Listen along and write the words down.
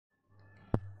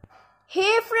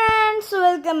Hey friends,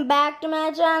 welcome back to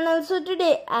my channel. So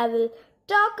today I will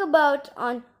talk about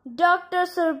on Dr.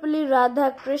 Sarvepalli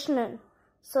Radhakrishnan.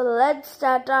 So let's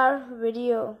start our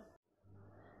video.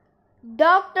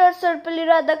 Dr. Sarvepalli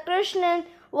Radhakrishnan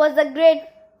was a great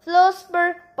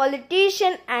philosopher,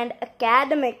 politician and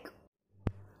academic.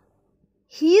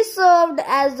 He served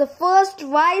as the first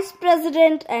vice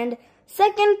president and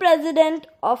second president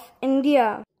of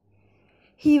India.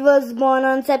 He was born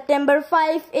on September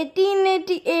 5,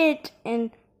 1888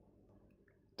 in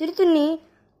Tirthuni,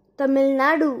 Tamil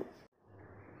Nadu.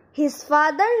 His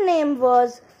father's name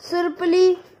was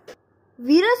Sarvepalli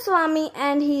Veeraswamy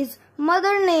and his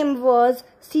mother's name was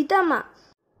Sitama.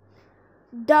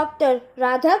 Dr.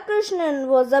 Radhakrishnan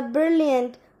was a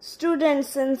brilliant student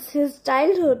since his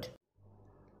childhood.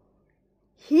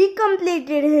 He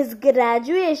completed his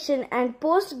graduation and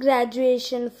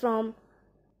post-graduation from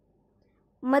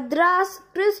Madras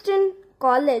Christian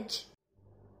College.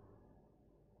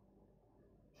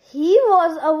 He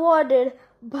was awarded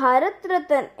Bharat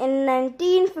Ratna in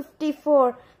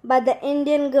 1954 by the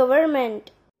Indian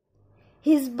government.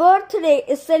 His birthday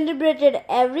is celebrated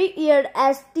every year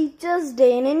as Teachers'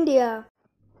 Day in India.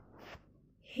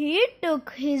 He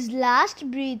took his last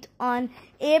breath on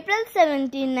April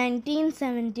 17,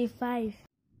 1975.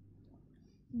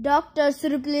 Dr.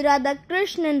 Sarvepalli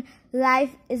Radhakrishnan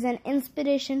life is an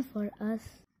inspiration for us.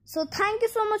 So thank you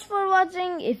so much for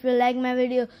watching. If you like my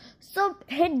video, so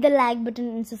hit the like button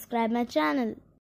and subscribe my channel.